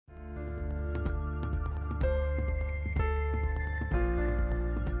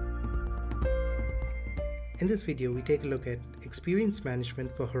In this video, we take a look at experience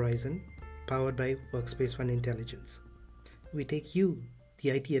management for Horizon, powered by Workspace ONE Intelligence. We take you,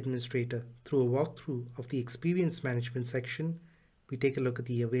 the IT administrator, through a walkthrough of the experience management section. We take a look at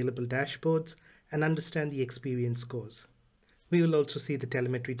the available dashboards and understand the experience scores. We will also see the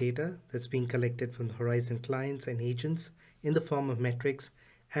telemetry data that's being collected from the Horizon clients and agents in the form of metrics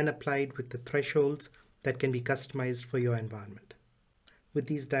and applied with the thresholds that can be customized for your environment. With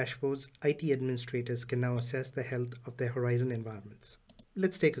these dashboards, IT administrators can now assess the health of their Horizon environments.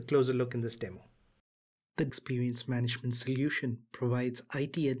 Let's take a closer look in this demo. The experience management solution provides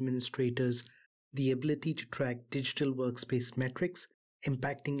IT administrators the ability to track digital workspace metrics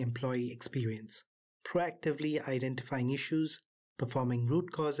impacting employee experience, proactively identifying issues, performing root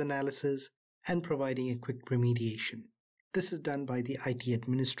cause analysis, and providing a quick remediation. This is done by the IT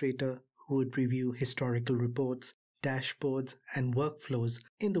administrator, who would review historical reports, dashboards, and workflows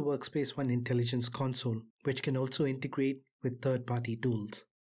in the Workspace ONE Intelligence console, which can also integrate with third-party tools.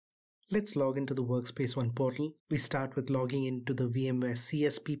 Let's log into the Workspace ONE portal. We start with logging into the VMware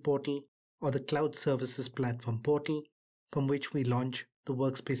CSP portal or the Cloud Services Platform portal, from which we launch the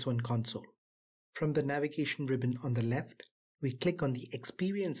Workspace ONE console. From the navigation ribbon on the left, we click on the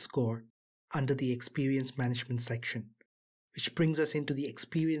Experience Score under the Experience Management section, which brings us into the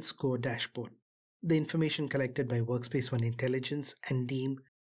Experience Score dashboard. The information collected by Workspace ONE Intelligence and DEEM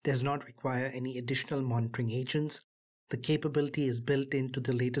does not require any additional monitoring agents. The capability is built into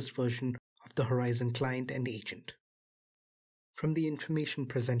the latest version of the Horizon client and agent. From the information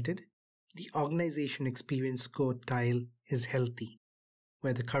presented, the Organization Experience Score tile is healthy,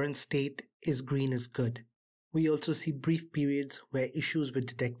 where the current state is green is good. We also see brief periods where issues were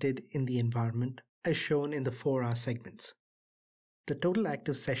detected in the environment, as shown in the 4-hour segments. The total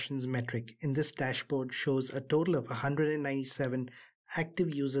active sessions metric in this dashboard shows a total of 197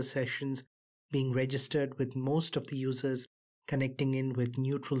 active user sessions being registered, with most of the users connecting in with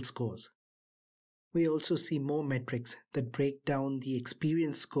neutral scores. We also see more metrics that break down the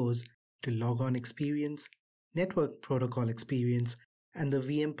experience scores to logon experience, network protocol experience, and the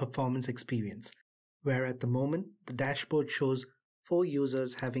VM performance experience, where at the moment the dashboard shows 4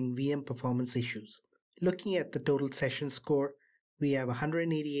 users having VM performance issues. Looking at the total session score, we have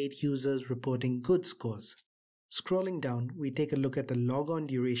 188 users reporting good scores. Scrolling down, we take a look at the logon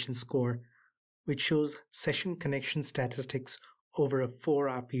duration score, which shows session connection statistics over a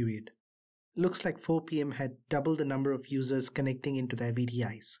 4-hour period. Looks like 4 PM had double the number of users connecting into their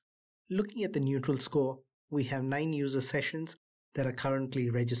VDIs. Looking at the neutral score, we have 9 user sessions that are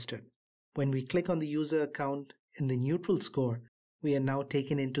currently registered. When we click on the user account in the neutral score, we are now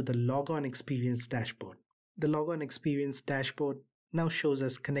taken into the logon experience dashboard. The logon experience dashboard now shows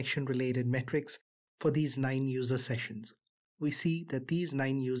us connection-related metrics for these 9 user sessions. We see that these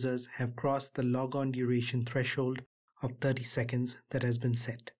 9 users have crossed the logon duration threshold of 30 seconds that has been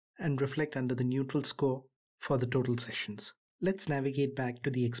set, and reflect under the neutral score for the total sessions. Let's navigate back to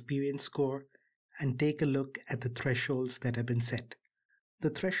the experience score and take a look at the thresholds that have been set.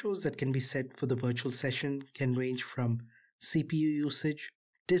 The thresholds that can be set for the virtual session can range from CPU usage,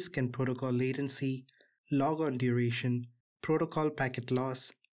 disk and protocol latency, logon duration, protocol packet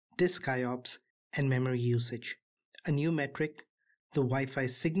loss, disk IOPS, and memory usage. A new metric, the Wi-Fi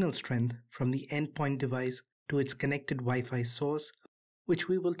signal strength from the endpoint device to its connected Wi-Fi source, which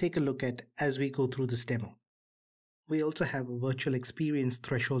we will take a look at as we go through this demo. We also have a virtual experience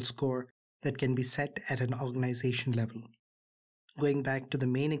threshold score that can be set at an organization level. Going back to the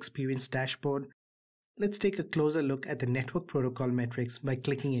main experience dashboard, let's take a closer look at the network protocol metrics by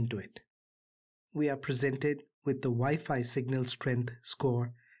clicking into it. We are presented with the Wi-Fi signal strength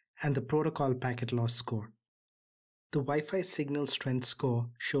score and the protocol packet loss score. The Wi-Fi signal strength score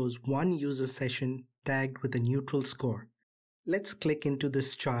shows 1 user session tagged with a neutral score. Let's click into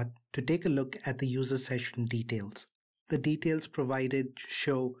this chart to take a look at the user session details. The details provided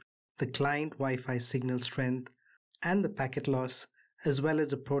show the client Wi-Fi signal strength and the packet loss, as well as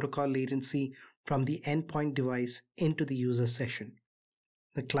the protocol latency from the endpoint device into the user session.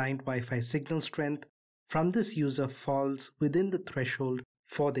 The client Wi-Fi signal strength from this user falls within the threshold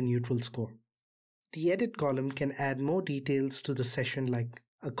for the neutral score. The edit column can add more details to the session, like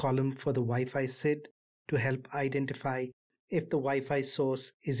a column for the Wi-Fi SID to help identify if the Wi-Fi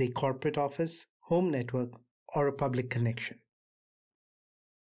source is a corporate office, home network, or a public connection.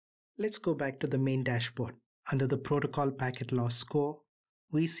 Let's go back to the main dashboard. Under the protocol packet loss score,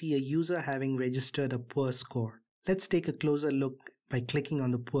 we see a user having registered a poor score. Let's take a closer look by clicking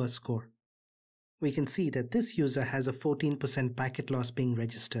on the poor score. We can see that this user has a 14% packet loss being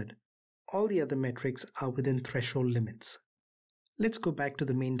registered. All the other metrics are within threshold limits. Let's go back to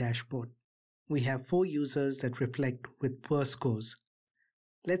the main dashboard. we have 4 users that reflect with poor scores.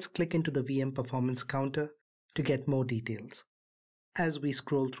 Let's click into the VM performance counter to get more details. As we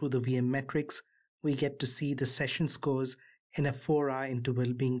scroll through the VM metrics, we get to see the session scores in a 4-hour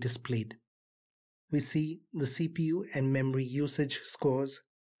interval being displayed. We see the CPU and memory usage scores,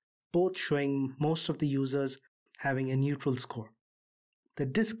 both showing most of the users having a neutral score. The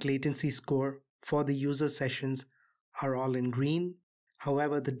disk latency score for the user sessions are all in green.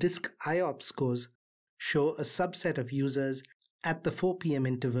 However, the disk IOPS scores show a subset of users at the 4 p.m.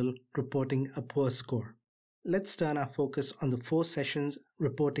 interval reporting a poor score. Let's turn our focus on the 4 sessions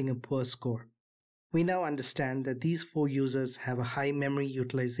reporting a poor score. We now understand that these 4 users have a high memory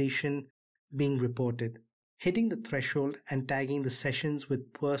utilization being reported, hitting the threshold and tagging the sessions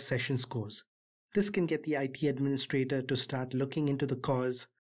with poor session scores. This can get the IT administrator to start looking into the cause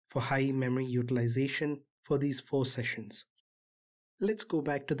for high memory utilization for these 4 sessions. Let's go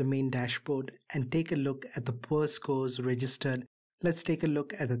back to the main dashboard and take a look at the poor scores registered. Let's take a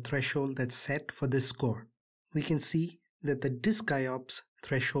look at the threshold that's set for this score. We can see that the disk IOPS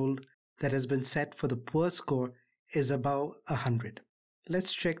threshold that has been set for the poor score is above 100.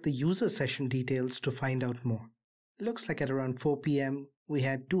 Let's check the user session details to find out more. Looks like at around 4 p.m. we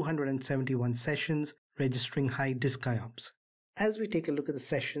had 271 sessions registering high disk IOPS. As we take a look at the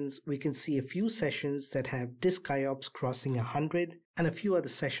sessions, we can see a few sessions that have disk IOPS crossing 100 and a few other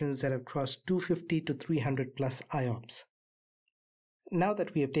sessions that have crossed 250 to 300 plus IOPS. Now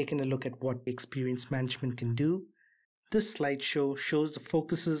that we have taken a look at what experience management can do, this slideshow shows the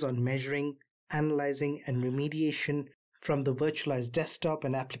focuses on measuring, analyzing, and remediation from the virtualized desktop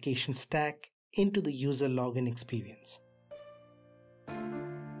and application stack into the user login experience.